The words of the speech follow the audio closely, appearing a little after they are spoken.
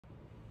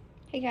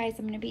Hey guys,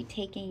 I'm going to be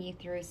taking you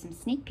through some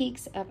sneak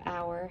peeks of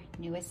our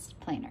newest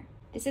planner.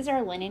 This is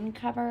our linen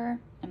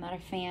cover. I'm not a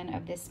fan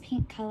of this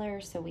pink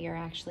color, so we are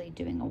actually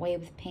doing away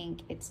with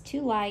pink. It's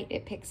too light,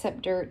 it picks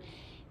up dirt,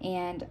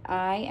 and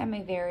I am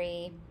a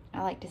very,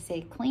 I like to say,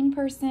 clean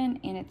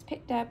person, and it's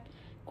picked up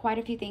quite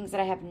a few things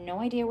that I have no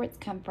idea where it's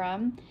come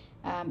from,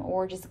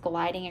 or just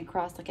gliding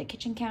across like a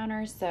kitchen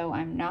counter, so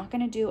I'm not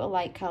going to do a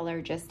light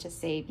color just to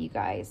save you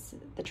guys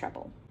the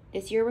trouble.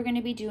 This year we're going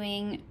to be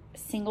doing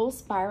single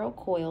spiral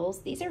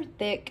coils. These are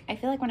thick. I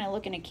feel like when I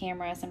look in a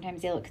camera,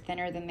 sometimes they look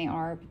thinner than they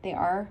are, but they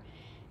are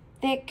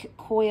thick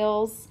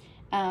coils.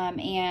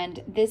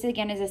 And this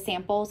again is a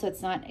sample, so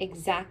it's not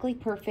exactly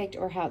perfect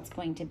or how it's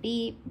going to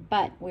be,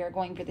 but we're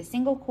going for the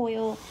single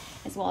coil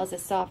as well as the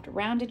soft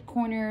rounded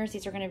corners.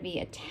 These are going to be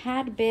a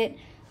tad bit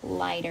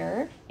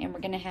lighter, and we're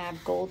going to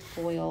have gold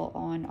foil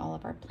on all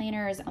of our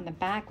planners. On the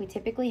back we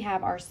typically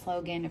have our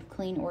slogan of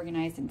clean,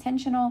 organized,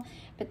 intentional,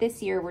 but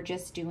this year we're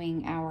just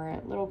doing our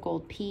little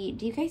gold P.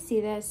 Do you guys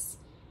see this?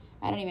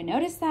 I don't even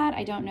notice that.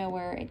 I don't know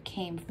where it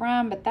came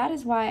from, but that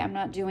is why I'm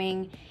not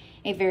doing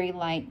a very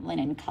light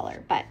linen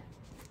color, but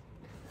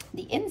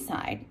the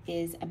inside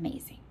is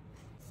amazing.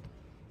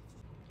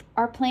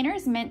 Our planner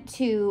is meant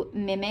to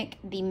mimic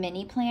the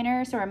mini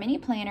planner. So our mini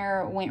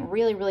planner went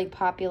really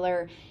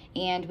popular,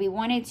 and we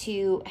wanted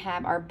to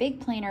have our big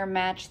planner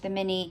match the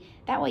mini.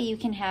 That way you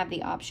can have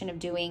the option of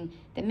doing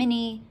the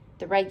mini,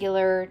 the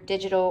regular,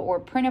 digital, or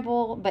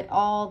printable, but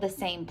all the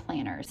same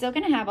planner. Still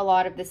gonna have a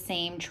lot of the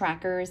same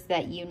trackers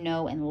that you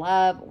know and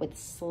love, with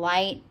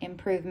slight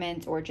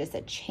improvements or just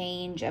a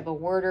change of a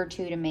word or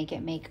two to make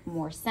it make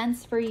more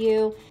sense for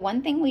you.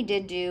 One thing we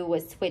did do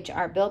was switch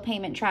our bill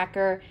payment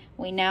tracker.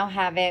 We now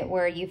have it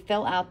where you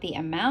fill out the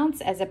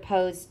amounts as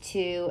opposed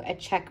to a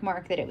check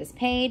mark that it was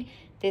paid.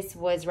 This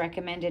was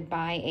recommended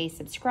by a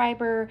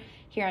subscriber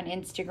here on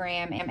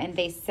Instagram, and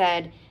they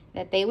said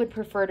that they would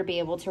prefer to be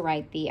able to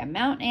write the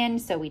amount in,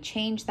 so we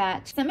changed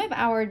that. Some of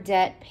our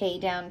debt pay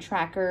down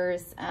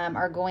trackers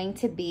are going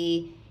to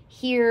be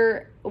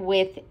here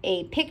with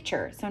a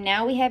picture. So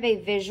now we have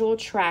a visual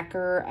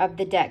tracker of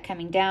the debt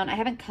coming down. I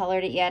haven't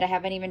colored it yet. I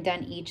haven't even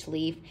done each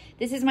leaf.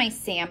 This is my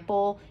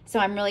sample, so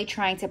I'm really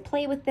trying to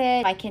play with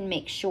it. I can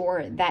make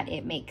sure that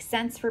it makes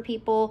sense for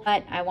people,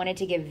 but I wanted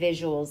to give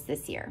visuals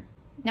this year.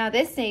 Now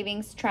this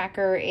savings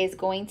tracker is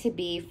going to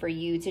be for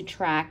you to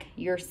track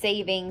your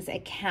savings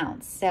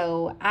accounts.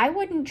 So I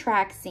wouldn't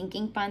track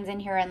sinking funds in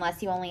here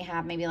unless you only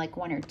have maybe like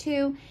one or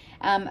two.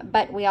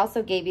 But we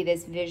also gave you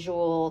this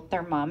visual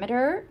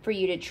thermometer for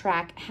you to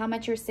track how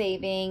much you're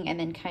saving and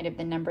then kind of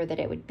the number that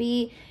it would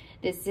be.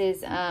 This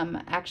is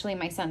actually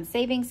my son's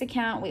savings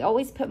account. We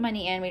always put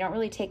money in. We don't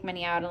really take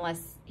money out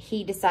unless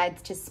he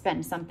decides to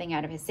spend something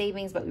out of his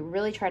savings, but we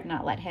really try to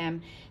not let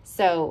him.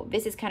 So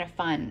this is kind of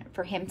fun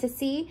for him to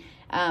see.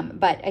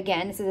 But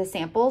again, this is a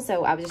sample,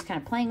 so I was just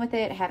kind of playing with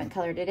it. I haven't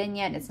colored it in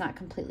yet, and it's not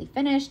completely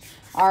finished.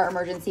 Our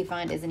emergency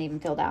fund isn't even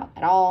filled out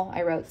at all.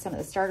 I wrote some of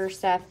the starter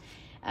stuff.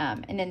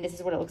 And then this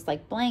is what it looks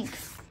like blank.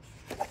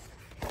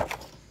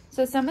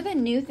 So some of the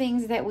new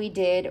things that we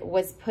did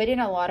was put in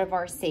a lot of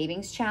our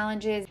savings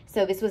challenges.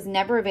 So this was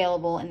never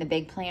available in the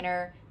big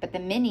planner, but the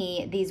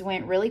mini, these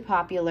went really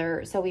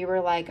popular. So we were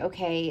like,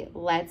 okay,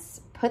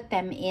 let's put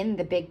them in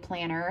the big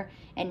planner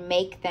and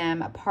make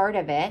them a part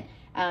of it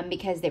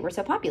because they were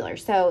so popular.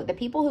 So the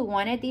people who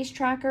wanted these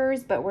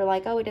trackers, but were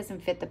like, oh, it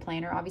doesn't fit the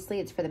planner. Obviously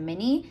it's for the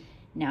mini.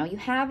 Now you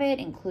have it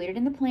included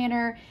in the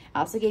planner. I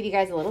also gave you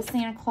guys a little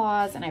Santa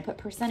Claus, and I put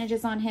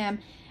percentages on him.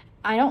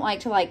 I don't like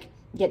to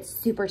get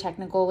super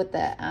technical with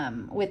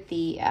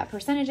the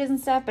percentages and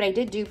stuff, but I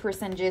did do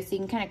percentages so you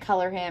can kind of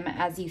color him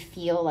as you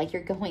feel like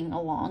you're going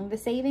along the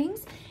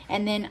savings.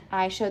 And then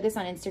I showed this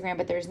on Instagram,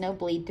 but there's no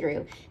bleed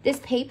through.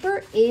 This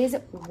paper is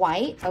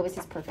white. Oh, this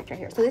is perfect right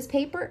here. So this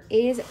paper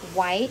is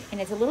white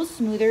and it's a little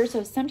smoother,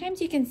 so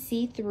sometimes you can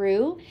see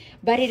through,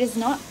 but it is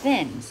not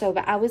thin. So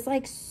I was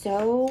like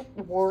so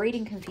worried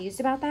and confused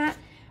about that.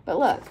 But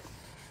look,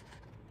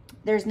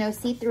 there's no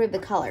see-through of the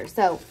color.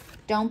 So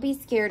don't be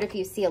scared if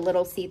you see a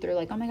little see-through,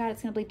 like, oh my God,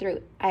 it's gonna bleed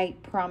through. I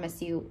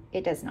promise you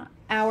it does not.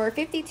 Our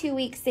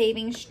 52-week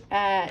savings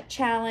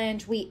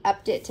challenge, we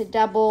upped it to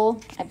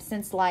double. I've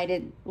since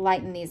lightened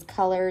these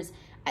colors.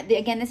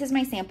 Again, this is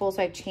my sample,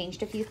 so I've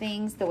changed a few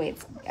things the way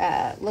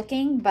it's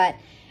looking, but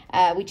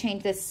we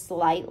changed this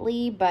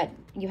slightly, but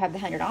you have the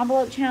 100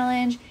 envelope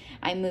challenge.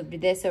 I moved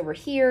this over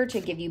here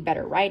to give you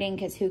better writing,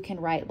 because who can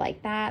write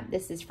like that?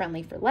 This is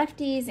friendly for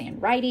lefties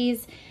and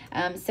righties.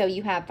 So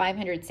you have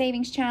 500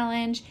 savings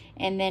challenge.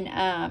 And then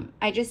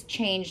I just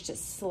changed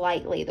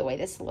slightly the way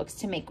this looks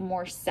to make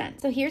more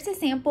sense. So here's a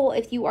sample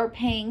if you are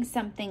paying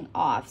something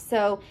off.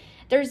 So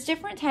there's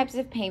different types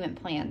of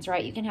payment plans,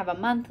 right? You can have a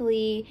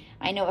monthly.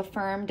 I know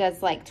Affirm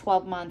does like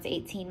 12 months,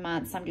 18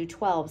 months. Some do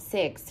 12,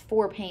 6,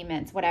 4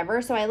 payments,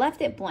 whatever. So I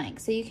left it blank.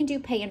 So you can do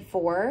pay in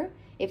 4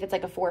 if it's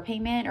like a 4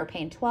 payment, or pay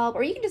in 12,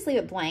 or you can just leave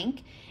it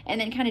blank and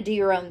then kind of do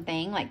your own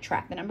thing, like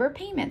track the number of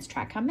payments,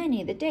 track how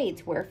many, the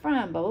dates, where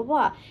from, blah, blah,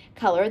 blah.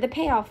 Color the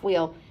payoff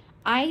wheel.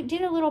 I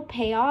did a little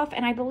payoff,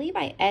 and I believe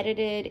I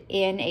edited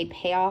in a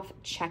payoff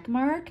check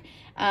mark.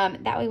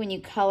 That way when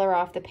you color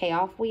off the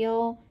payoff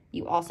wheel,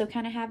 you also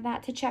kind of have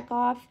that to check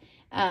off.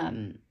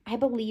 I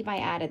believe I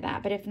added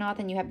that, but if not,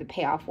 then you have the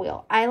payoff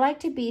wheel. I like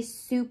to be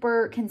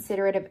super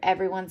considerate of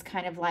everyone's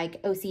kind of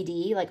like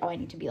OCD, like, oh, I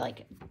need to be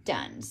like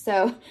done.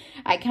 So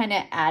I kind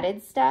of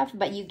added stuff,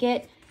 but you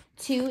get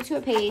 2 to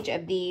a page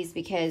of these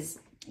because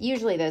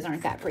usually those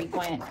aren't that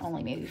frequent,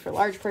 only maybe for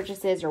large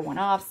purchases or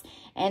one-offs.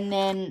 And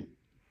then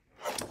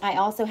I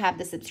also have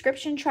the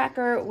subscription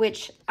tracker,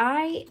 which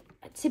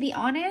to be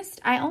honest,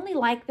 I only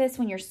like this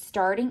when you're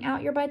starting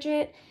out your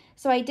budget.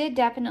 So I did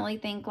definitely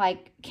think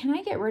like, can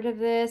I get rid of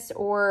this,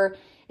 or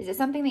is it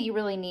something that you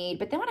really need?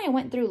 But then when I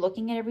went through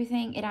looking at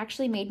everything, it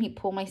actually made me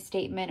pull my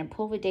statement and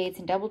pull the dates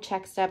and double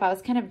check stuff. I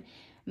was kind of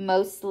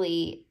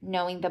mostly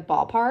knowing the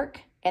ballpark.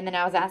 And then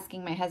I was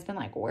asking my husband,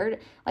 like, where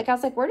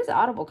does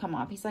Audible come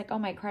off? He's like, oh,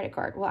 my credit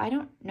card. Well, I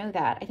don't know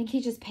that. I think he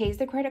just pays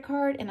the credit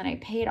card and then I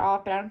pay it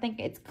off, but I don't think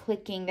it's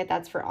clicking that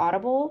that's for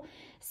Audible.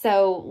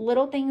 So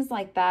little things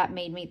like that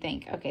made me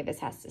think, okay, this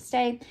has to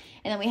stay.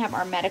 And then we have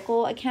our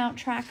medical account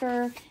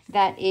tracker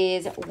that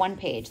is 1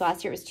 page.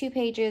 Last year it was 2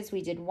 pages.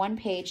 We did 1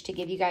 page to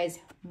give you guys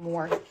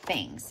more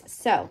things.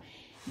 So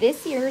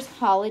this year's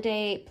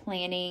holiday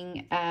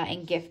planning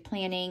and gift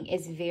planning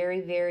is very,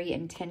 very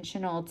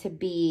intentional to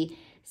be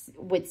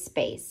with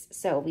space.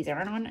 So these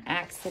aren't on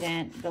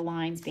accident, the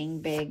lines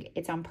being big,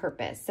 it's on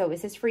purpose. So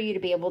this is for you to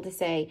be able to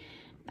say,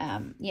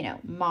 you know,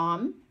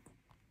 mom,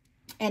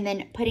 and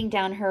then putting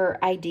down her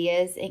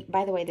ideas. And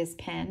by the way, this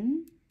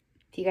pen,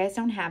 if you guys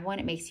don't have one,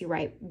 it makes you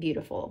write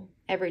beautiful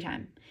every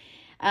time.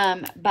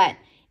 But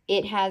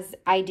it has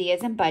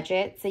ideas and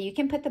budget, so you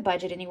can put the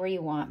budget anywhere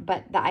you want,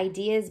 but the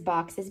ideas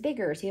box is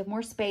bigger, so you have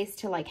more space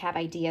to like have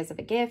ideas of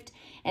a gift.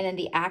 And then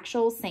the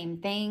actual same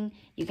thing,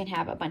 you can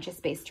have a bunch of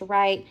space to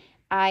write.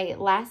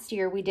 Last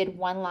year we did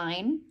 1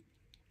 line,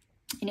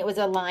 and it was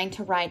a line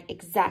to write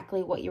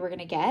exactly what you were going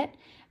to get.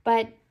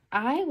 But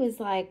I was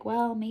like,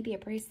 well, maybe a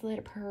bracelet,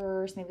 a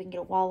purse, maybe we can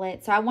get a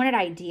wallet. So I wanted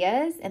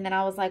ideas, and then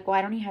I was like, well,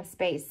 I don't even have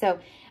space. So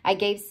I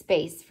gave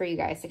space for you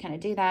guys to kind of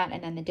do that.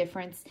 And then the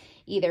difference,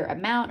 either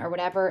amount or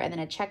whatever, and then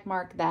a check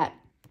mark that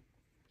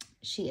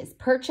she is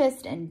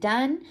purchased and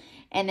done.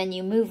 And then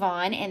you move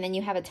on, and then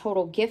you have a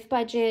total gift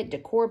budget,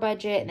 decor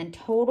budget, and then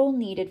total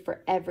needed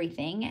for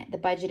everything, the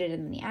budgeted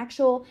and then the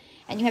actual.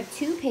 And you have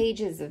 2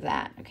 pages of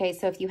that. Okay,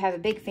 so if you have a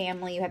big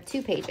family, you have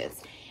 2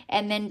 pages.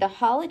 And then the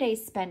holiday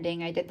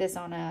spending, I did this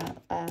on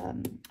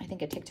I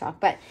think a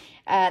TikTok, but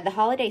the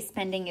holiday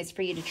spending is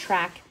for you to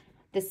track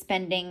the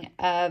spending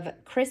of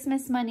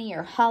Christmas money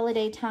or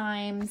holiday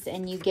times,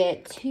 and you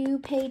get 2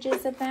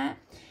 pages of that.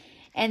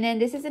 And then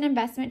this is an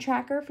investment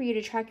tracker for you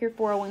to track your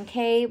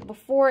 401k.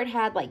 Before it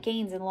had like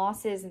gains and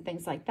losses and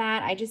things like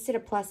that. I just did a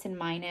plus and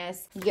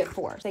minus. You get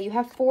 4. So you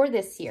have 4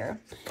 this year.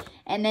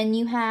 And then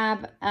you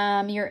have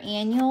your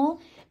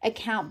annual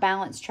account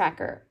balance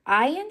tracker.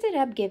 I ended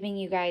up giving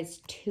you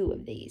guys 2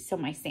 of these. So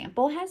my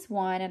sample has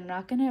 1, and I'm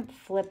not going to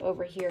flip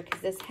over here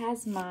because this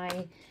has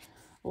my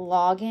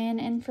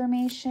login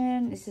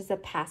information. This is a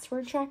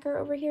password tracker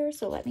over here.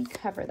 So let me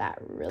cover that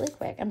really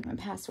quick. I'm my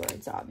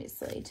passwords,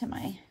 obviously, to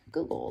my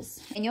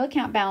Googles. Annual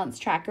account balance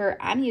tracker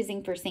I'm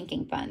using for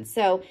sinking funds.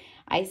 So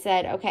I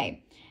said,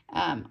 okay,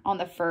 on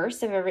the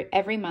 1st of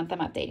every month, I'm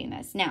updating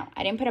this. Now,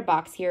 I didn't put a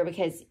box here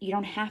because you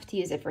don't have to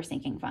use it for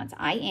sinking funds.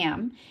 I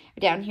am.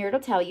 Down here, it'll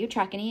tell you,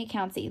 track any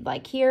accounts that you'd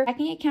like here.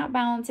 Tracking account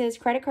balances,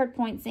 credit card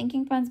points,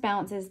 sinking funds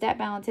balances, debt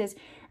balances,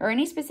 or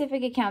any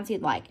specific accounts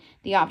you'd like.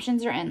 The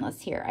options are endless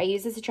here. I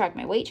use this to track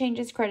my weight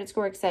changes, credit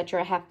score,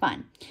 etc. Have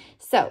fun.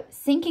 So,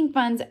 sinking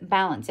funds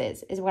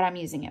balances is what I'm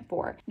using it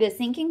for. The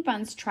sinking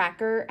funds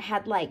tracker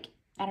had like,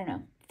 I don't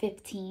know,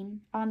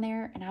 15 on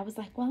there, and I was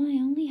like, well, I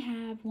only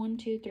have 1,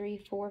 2, 3,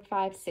 4,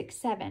 5, 6,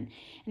 7.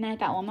 And then I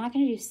thought, well, I'm not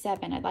going to do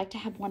 7. I'd like to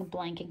have 1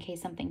 blank in case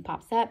something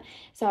pops up.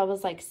 So I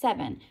was like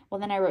 7.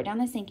 Well, then I wrote down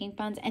the sinking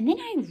funds, and then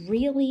I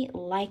really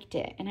liked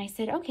it. And I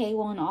said, okay,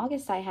 well, in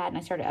August I had, and I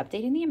started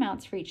updating the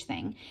amounts for each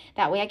thing.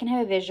 That way I can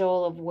have a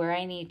visual of where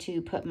I need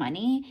to put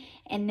money.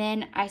 And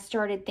then I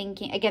started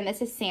thinking, again,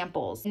 this is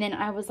samples. And then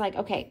I was like,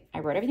 okay, I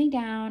wrote everything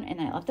down, and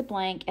then I left it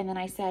blank. And then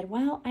I said,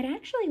 well, I'd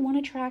actually want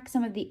to track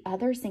some of the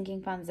other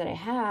sinking funds that I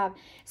have.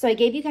 So I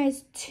gave you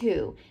guys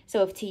 2.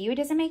 So if to you it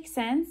doesn't make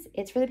sense,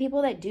 it's for the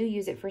people that do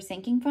use it for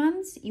sinking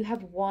funds. You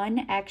have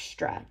 1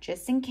 extra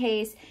just in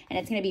case, and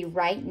it's going to be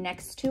right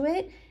next to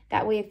it.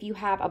 That way, if you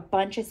have a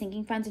bunch of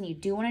sinking funds and you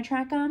do want to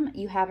track them,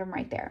 you have them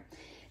right there.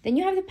 Then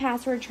you have the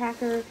password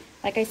tracker.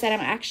 Like I said, I'm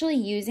actually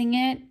using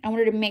it. I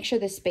wanted to make sure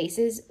the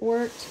spaces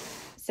worked.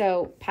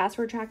 So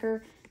password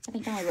tracker, I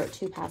think I only wrote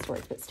 2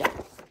 passwords, but still.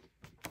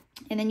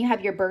 And then you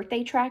have your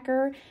birthday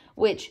tracker,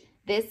 which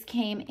this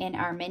came in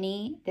our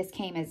mini. This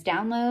came as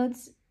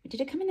downloads.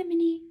 Did it come in the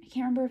mini? I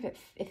can't remember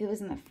if it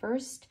was in the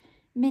first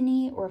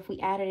mini or if we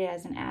added it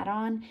as an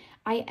add-on.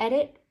 I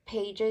edit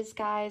pages,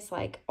 guys,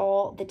 like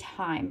all the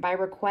time by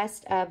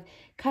request of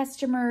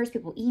customers.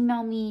 People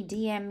email me,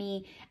 DM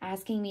me,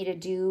 asking me to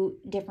do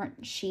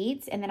different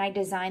sheets, and then I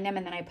design them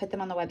and then I put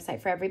them on the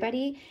website for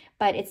everybody.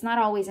 But it's not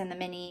always in the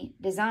mini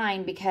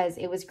design because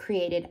it was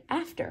created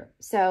after.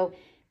 So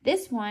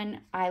this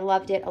one, I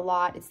loved it a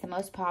lot. It's the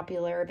most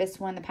popular. This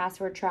one, the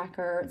password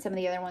tracker, some of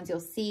the other ones you'll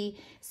see.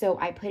 So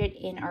I put it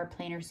in our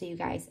planner so you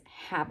guys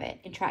have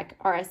it and track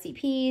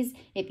RSVPs.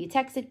 If you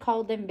texted,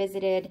 called them,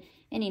 visited,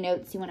 any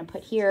notes you want to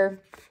put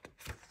here.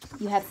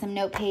 You have some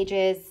note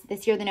pages.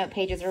 This year, the note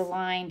pages are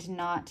lined,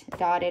 not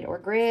dotted or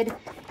grid.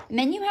 And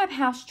then you have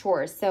house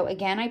chores. So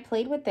again, I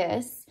played with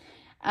this.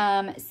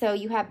 So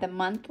you have the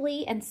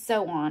monthly and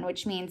so on,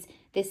 which means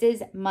this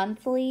is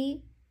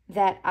monthly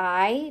that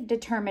I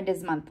determined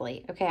as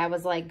monthly. Okay, I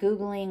was like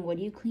Googling, what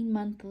do you clean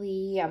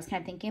monthly? I was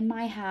kind of thinking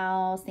my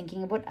house,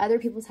 thinking of what other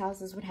people's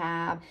houses would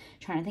have,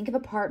 trying to think of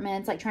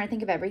apartments, like trying to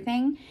think of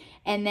everything.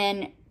 And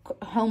then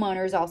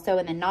homeowners also,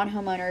 and then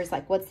non-homeowners,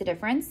 like what's the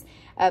difference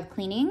of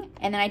cleaning.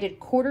 And then I did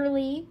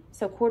quarterly.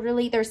 So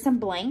quarterly, there's some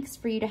blanks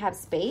for you to have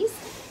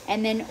space.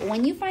 And then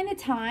when you find the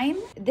time,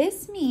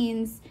 this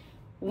means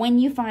when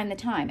you find the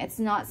time. It's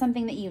not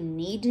something that you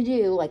need to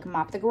do, like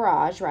mop the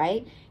garage,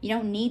 right? You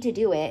don't need to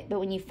do it, but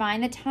when you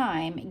find the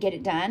time, get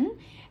it done.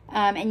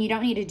 And you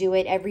don't need to do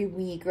it every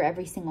week or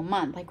every single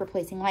month, like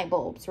replacing light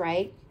bulbs,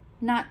 right?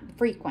 Not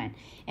frequent.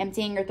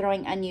 Emptying or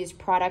throwing unused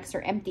products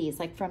or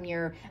empties, like from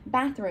your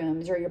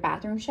bathrooms or your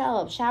bathroom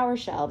shelves, shower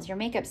shelves, your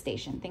makeup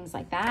station, things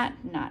like that.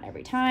 Not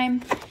every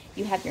time.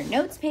 You have your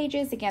notes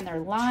pages. Again, they're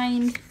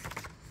lined.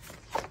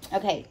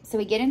 Okay, so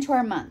we get into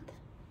our month,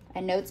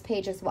 a notes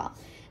page as well.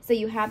 So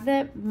you have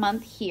the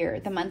month here,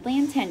 the monthly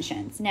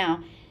intentions.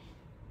 Now,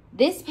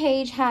 this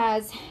page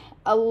has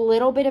a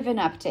little bit of an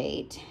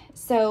update.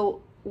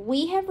 So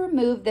we have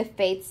removed the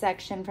faith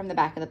section from the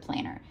back of the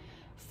planner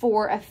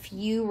for a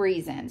few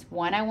reasons.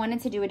 One, I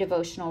wanted to do a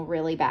devotional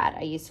really bad.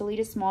 I used to lead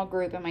a small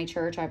group in my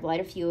church. I've led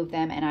a few of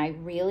them, and I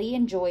really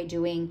enjoy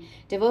doing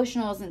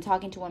devotionals and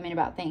talking to women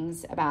about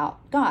things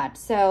about God.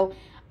 So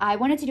I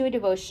wanted to do a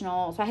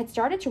devotional. So I had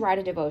started to write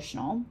a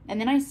devotional,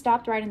 and then I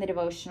stopped writing the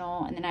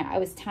devotional, and then I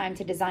was time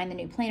to design the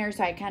new planner.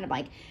 So I kind of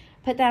like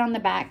put that on the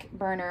back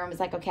burner and was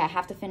like, okay, I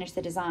have to finish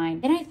the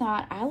design. Then I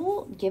thought I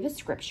will give a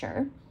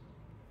scripture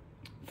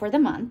for the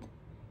month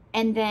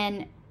and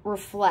then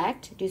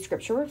reflect, do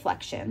scripture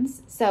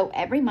reflections. So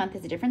every month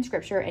is a different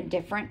scripture and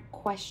different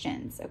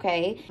questions,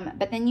 okay?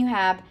 But then you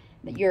have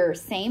your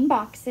same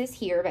boxes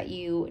here that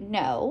you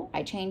know.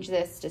 I changed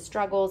this to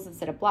struggles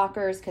instead of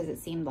blockers because it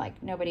seemed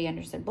like nobody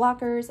understood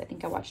blockers. I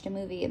think I watched a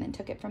movie and then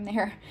took it from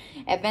there.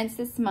 Events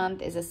this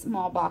month is a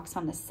small box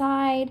on the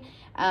side.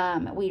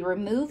 We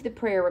removed the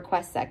prayer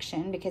request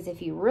section because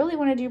if you really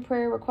want to do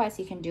prayer requests,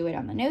 you can do it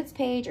on the notes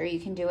page or you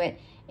can do it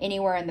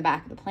anywhere in the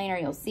back of the planner,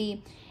 you'll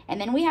see. And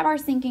then we have our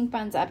sinking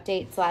funds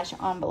update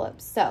 /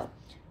 envelopes. So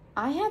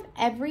I have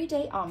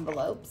everyday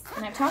envelopes,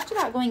 and I've talked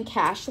about going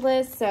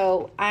cashless,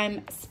 so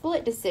I'm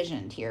split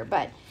decisioned here,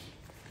 but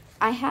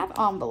I have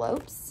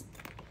envelopes,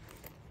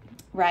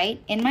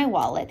 right, in my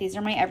wallet. These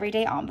are my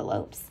everyday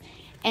envelopes.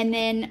 And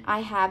then I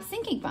have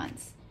sinking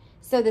funds.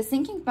 So the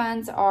sinking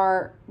funds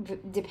are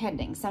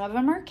depending. Some of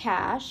them are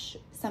cash,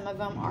 some of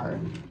them are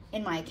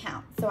in my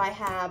account. So I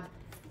have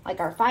like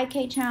our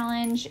 5K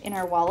challenge in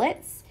our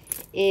wallets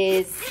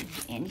is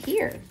in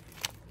here.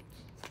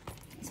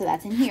 So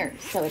that's in here.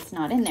 So it's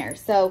not in there.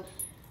 So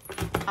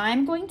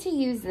I'm going to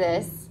use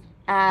this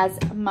as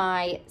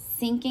my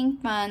sinking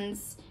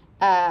funds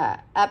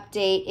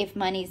update if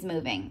money's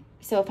moving.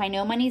 So if I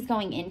know money's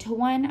going into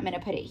one, I'm going to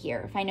put it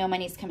here. If I know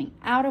money's coming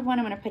out of one,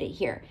 I'm going to put it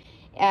here.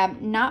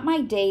 Not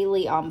my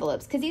daily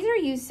envelopes because these are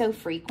used so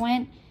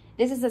frequent.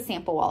 This is a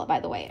sample wallet, by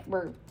the way.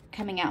 We're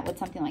coming out with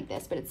something like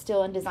this, but it's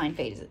still in design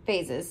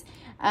phases.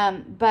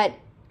 But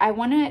I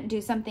want to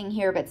do something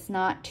here, but it's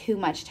not too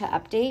much to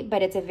update,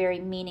 but it's a very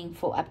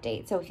meaningful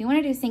update. So if you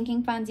want to do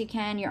sinking funds, you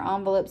can. Your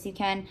envelopes, you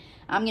can.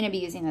 I'm going to be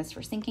using this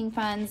for sinking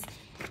funds.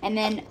 And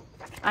then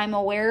I'm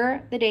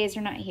aware the days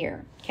are not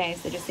here. Okay,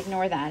 so just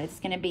ignore that. It's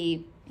going to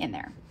be in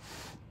there.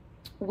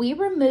 We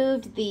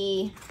removed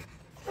the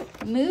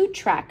mood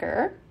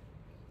tracker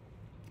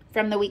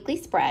from the weekly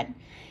spread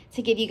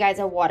to give you guys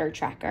a water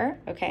tracker.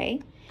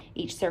 Okay,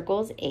 each circle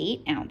is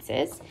 8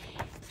 ounces.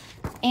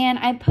 And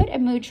I put a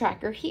mood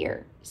tracker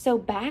here. So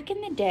back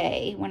in the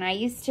day when I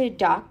used to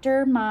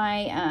doctor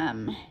my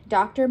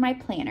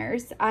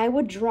planners, I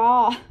would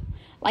draw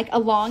like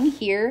along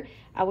here,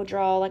 I would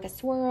draw like a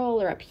swirl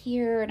or up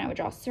here and I would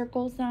draw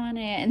circles on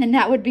it. And then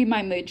that would be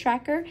my mood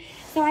tracker.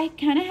 So I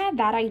kind of had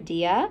that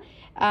idea.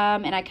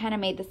 And I kind of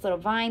made this little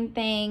vine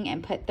thing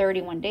and put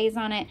 31 days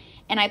on it.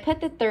 And I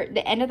put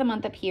the end of the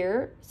month up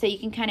here so you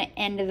can kind of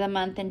end of the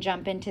month and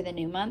jump into the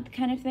new month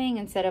kind of thing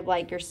instead of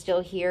like you're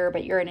still here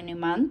but you're in a new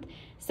month.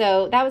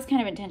 So that was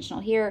kind of intentional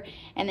here.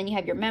 And then you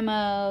have your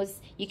memos.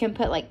 You can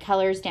put like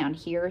colors down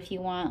here if you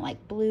want,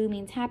 like blue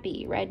means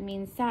happy, red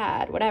means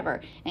sad,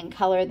 whatever, and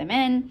color them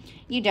in.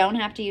 You don't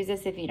have to use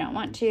this if you don't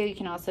want to. You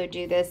can also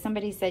do this.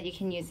 Somebody said you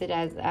can use it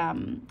as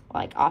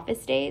like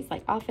office days,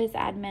 like office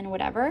admin,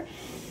 whatever.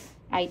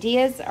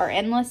 Ideas are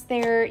endless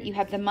there. You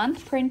have the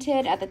month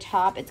printed at the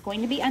top. It's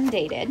going to be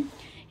undated.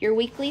 Your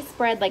weekly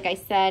spread, like I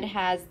said,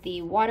 has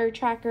the water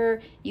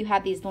tracker. You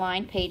have these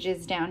line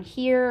pages down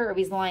here, or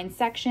these line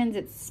sections.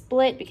 It's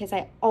split because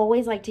I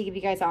always like to give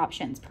you guys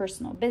options.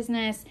 Personal,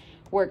 business,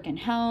 work and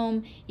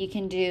home. You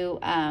can do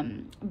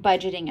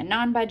budgeting and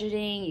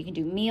non-budgeting. You can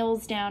do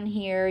meals down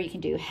here. You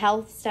can do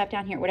health stuff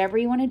down here, whatever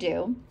you want to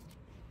do.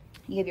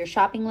 You have your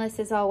shopping list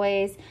as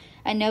always,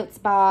 a notes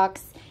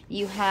box.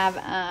 You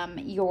have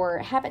your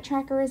habit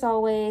tracker as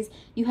always.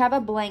 You have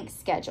a blank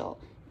schedule.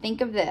 Think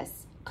of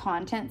this.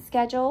 Content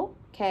schedule,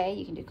 okay?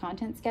 You can do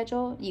content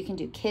schedule. You can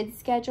do kids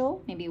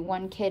schedule. Maybe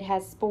one kid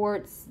has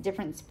sports,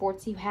 different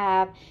sports you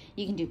have.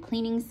 You can do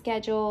cleaning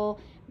schedule,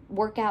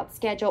 workout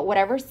schedule,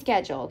 whatever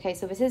schedule, okay?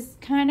 So this is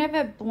kind of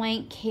a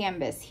blank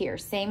canvas here.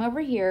 Same over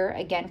here,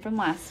 again from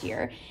last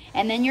year.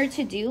 And then your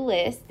to-do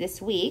list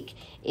this week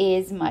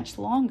is much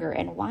longer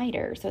and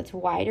wider. So it's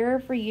wider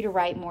for you to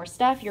write more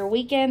stuff. Your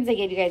weekends, I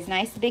gave you guys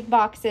nice big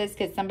boxes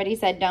because somebody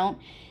said don't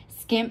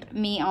skimp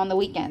me on the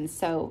weekends.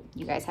 So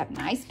you guys have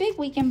nice big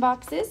weekend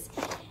boxes.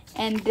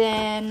 And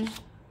then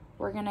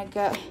we're gonna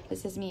go,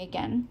 this is me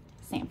again,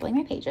 sampling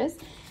my pages.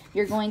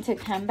 You're going to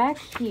come back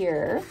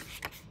here,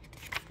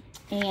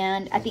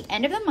 and at the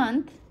end of the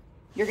month,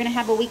 you're gonna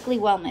have a weekly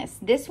wellness.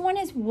 This one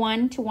is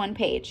 1-to-1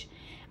 page.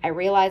 I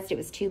realized it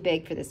was too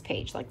big for this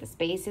page. Like the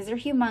spaces are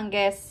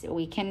humongous.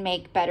 We can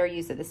make better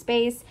use of the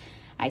space.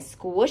 I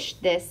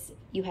squished this.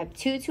 You have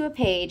 2 to a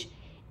page.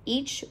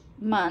 Each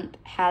month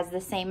has the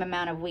same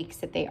amount of weeks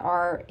that they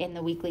are in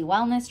the weekly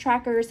wellness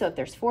tracker. So if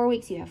there's 4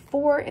 weeks, you have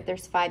 4. If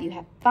there's 5, you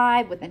have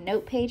 5 with a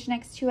note page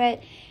next to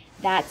it.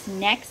 That's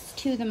next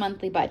to the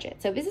monthly budget.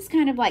 So this is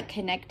kind of like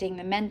connecting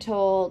the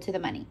mental to the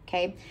money,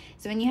 okay?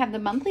 So when you have the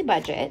monthly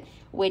budget,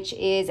 which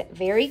is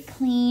very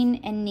clean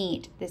and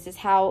neat, this is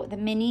how the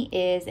mini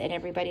is, and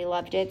everybody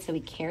loved it, so we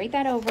carried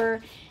that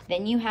over.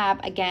 Then you have,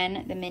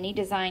 again, the mini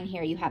design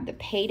here. You have the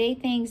payday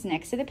things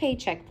next to the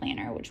paycheck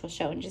planner, which we'll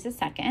show in just a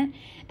second.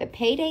 The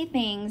payday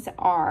things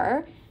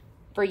are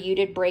for you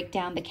to break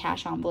down the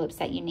cash envelopes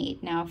that you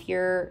need. Now, if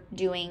you're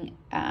doing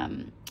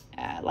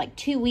like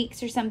 2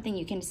 weeks or something,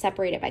 you can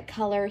separate it by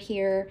color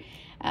here,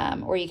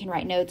 or you can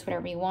write notes,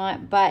 whatever you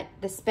want. But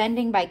the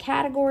spending by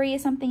category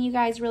is something you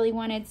guys really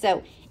wanted.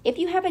 So if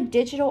you have a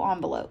digital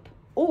envelope,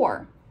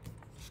 or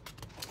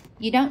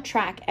you don't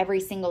track every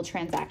single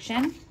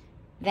transaction,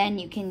 then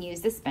you can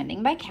use the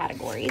spending by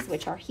categories,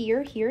 which are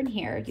here, here, and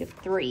here. You have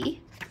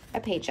 3 a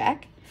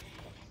paycheck,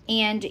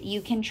 and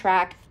you can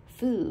track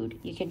food.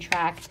 You can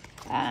track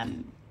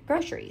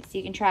groceries.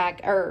 You can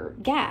track or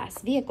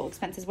gas, vehicle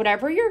expenses,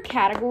 whatever your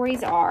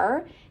categories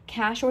are,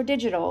 cash or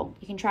digital,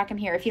 you can track them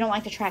here if you don't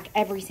like to track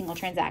every single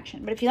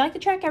transaction. But if you like to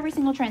track every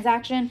single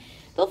transaction,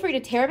 feel free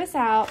to tear this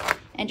out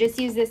and just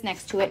use this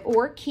next to it,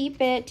 or keep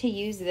it to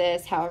use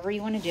this however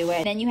you want to do it.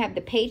 And then you have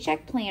the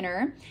paycheck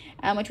planner,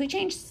 which we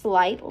changed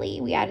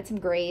slightly. We added some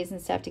grays and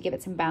stuff to give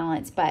it some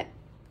balance, but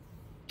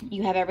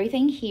you have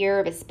everything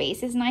here. The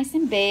space is nice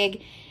and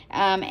big.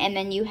 And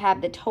then you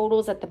have the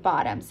totals at the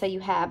bottom. So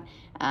you have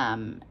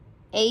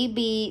A,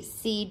 B,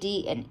 C,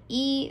 D, and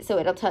E. So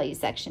it'll tell you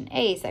section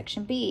A,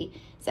 section B,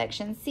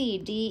 section C,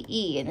 D,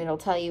 E, and it'll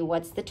tell you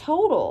what's the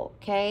total,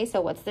 okay?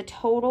 So what's the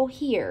total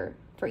here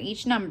for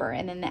each number,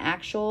 and then the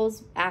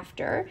actuals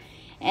after.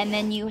 And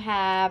then you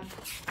have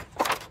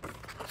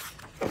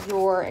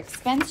your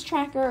expense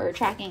tracker, or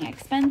tracking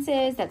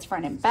expenses. That's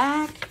front and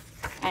back.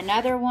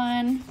 Another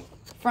one,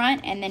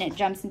 front, and then it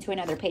jumps into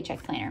another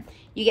paycheck planner.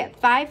 You get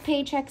 5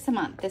 paychecks a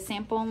month. The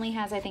sample only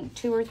has, I think,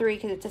 2 or 3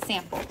 because it's a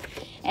sample.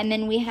 And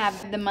then we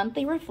have the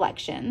monthly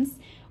reflections,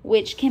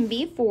 which can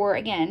be for,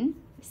 again,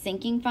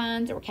 sinking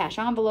funds or cash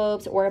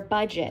envelopes or a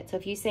budget. So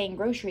if you say in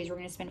groceries, we're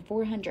going to spend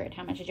 $400,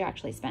 how much did you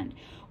actually spend?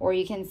 Or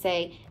you can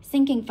say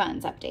sinking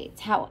funds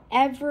updates.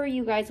 However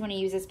you guys want to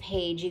use this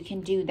page, you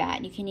can do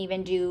that. You can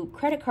even do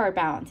credit card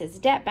balances,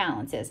 debt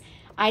balances.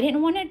 I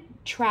didn't want to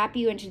trap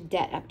you into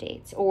debt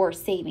updates or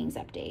savings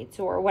updates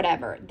or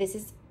whatever. This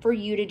is for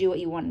you to do what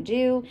you want to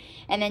do.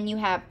 And then you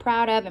have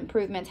proud of,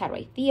 improvements, how do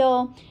I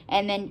feel?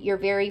 And then your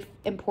very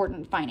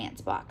important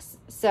finance boxes.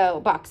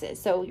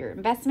 So your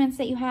investments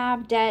that you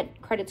have, debt,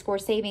 credit score,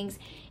 savings,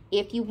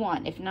 if you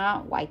want. If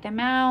not, wipe them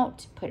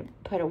out, put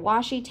a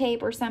washi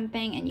tape or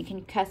something, and you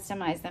can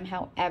customize them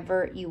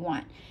however you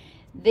want.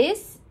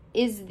 This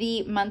is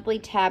the monthly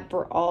tab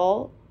for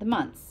all the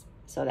months.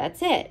 So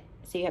that's it.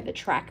 So you have the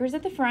trackers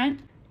at the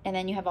front, and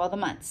then you have all the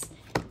months.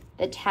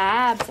 The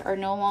tabs are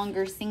no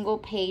longer single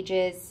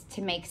pages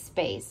to make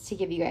space to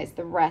give you guys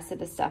the rest of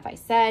the stuff I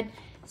said.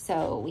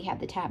 So we have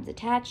the tabs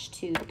attached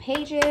to the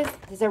pages.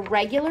 This is a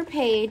regular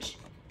page,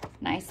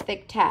 nice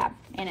thick tab,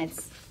 and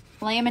it's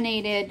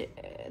laminated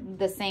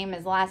the same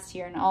as last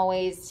year and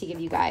always to give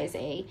you guys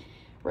a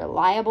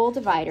reliable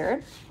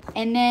divider.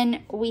 And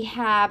then we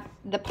have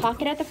the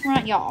pocket at the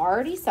front, y'all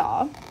already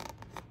saw.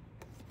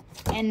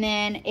 And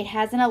then it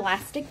has an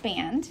elastic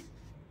band.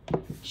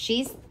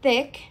 She's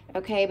thick,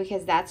 okay,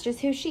 because that's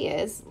just who she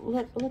is.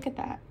 Look at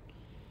that.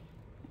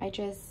 I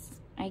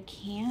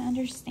can't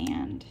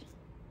understand.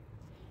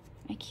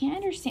 I can't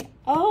understand.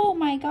 Oh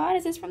my God,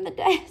 is this from the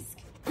desk?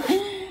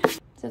 This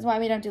is why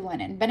we don't do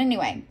linen. But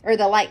anyway, or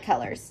the light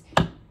colors.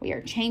 We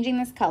are changing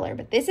this color,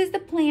 but this is the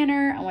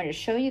planner. I wanted to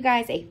show you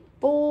guys a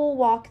full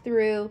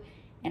walkthrough,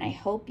 and I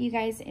hope you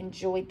guys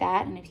enjoyed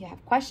that. And if you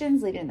have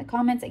questions, leave it in the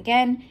comments.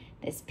 Again,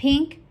 this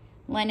pink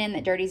linen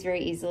that dirties very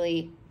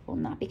easily will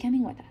not be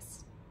coming with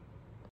us.